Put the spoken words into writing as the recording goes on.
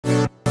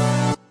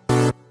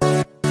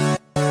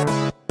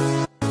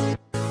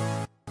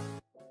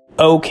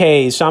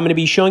Okay, so I'm going to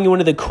be showing you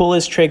one of the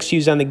coolest tricks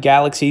used on the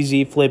Galaxy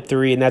Z Flip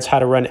 3, and that's how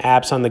to run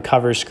apps on the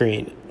cover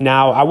screen.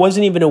 Now, I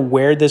wasn't even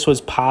aware this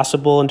was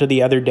possible until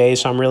the other day,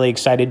 so I'm really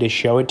excited to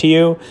show it to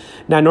you.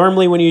 Now,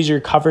 normally when you use your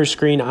cover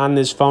screen on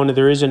this phone,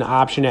 there is an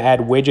option to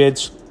add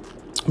widgets,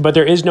 but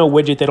there is no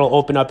widget that'll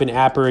open up an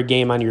app or a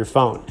game on your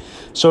phone.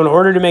 So in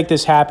order to make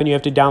this happen, you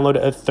have to download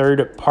a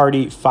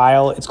third-party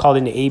file. It's called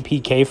an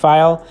APK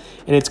file,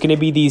 and it's going to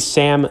be the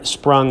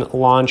Samsung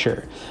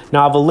launcher.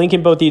 Now, I have a link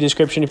in both the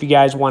description if you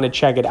guys want to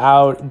check it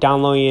out.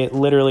 Downloading it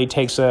literally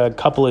takes a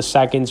couple of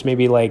seconds,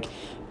 maybe like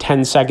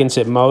 10 seconds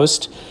at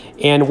most.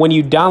 And when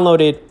you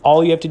download it,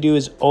 all you have to do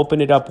is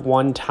open it up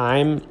one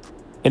time,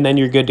 and then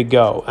you're good to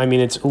go. I mean,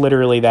 it's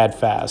literally that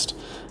fast.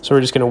 So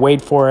we're just gonna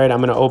wait for it. I'm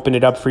gonna open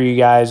it up for you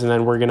guys, and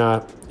then we're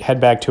gonna head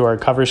back to our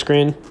cover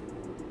screen.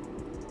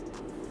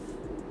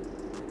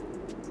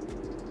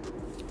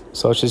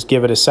 So let's just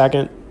give it a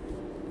second.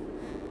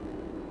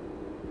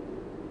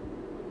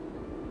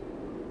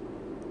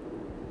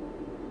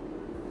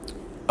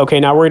 Okay,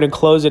 now we're gonna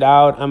close it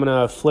out. I'm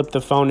gonna flip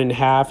the phone in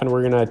half, and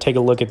we're gonna take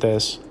a look at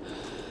this.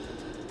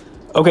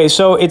 Okay,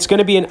 so it's going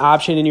to be an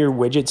option in your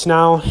widgets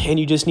now, and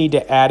you just need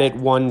to add it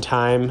one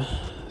time.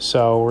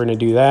 So we're going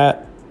to do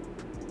that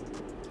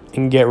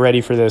and get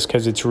ready for this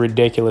because it's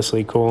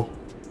ridiculously cool.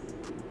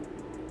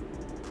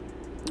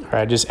 All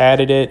right, just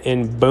added it,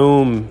 and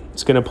boom,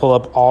 it's going to pull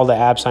up all the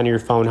apps on your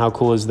phone. How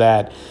cool is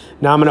that?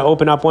 Now I'm going to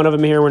open up one of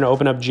them here. We're going to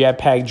open up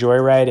Jetpack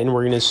Joyride, and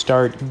we're going to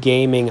start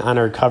gaming on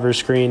our cover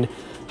screen.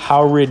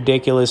 How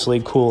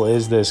ridiculously cool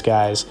is this,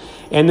 guys?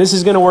 And this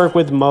is going to work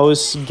with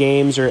most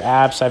games or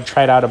apps. I've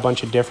tried out a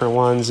bunch of different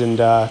ones, and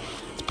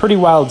it's pretty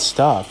wild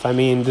stuff. I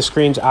mean, the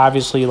screen's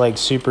obviously like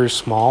super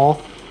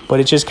small, but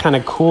it's just kind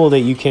of cool that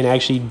you can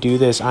actually do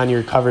this on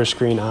your cover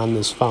screen on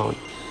this phone.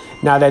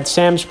 Now, that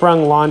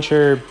Samsung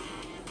launcher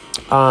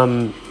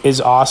is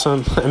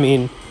awesome. I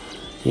mean,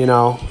 you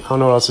know, I don't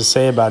know what else to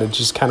say about it. It's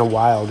just kind of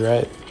wild,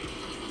 right?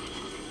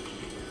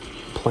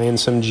 Playing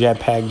some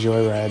Jetpack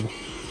Joyride.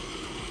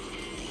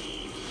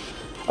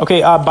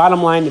 Okay,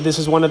 bottom line, this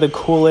is one of the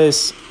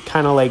coolest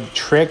kind of like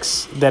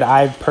tricks that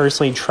I've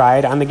personally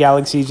tried on the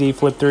Galaxy Z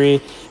Flip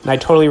 3, and I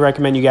totally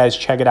recommend you guys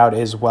check it out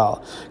as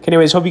well. Okay,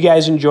 anyways, hope you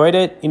guys enjoyed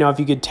it. You know, if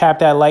you could tap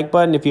that like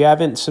button, if you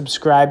haven't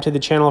subscribed to the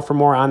channel for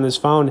more on this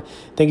phone,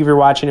 thank you for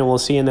watching, and we'll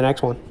see you in the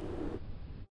next one.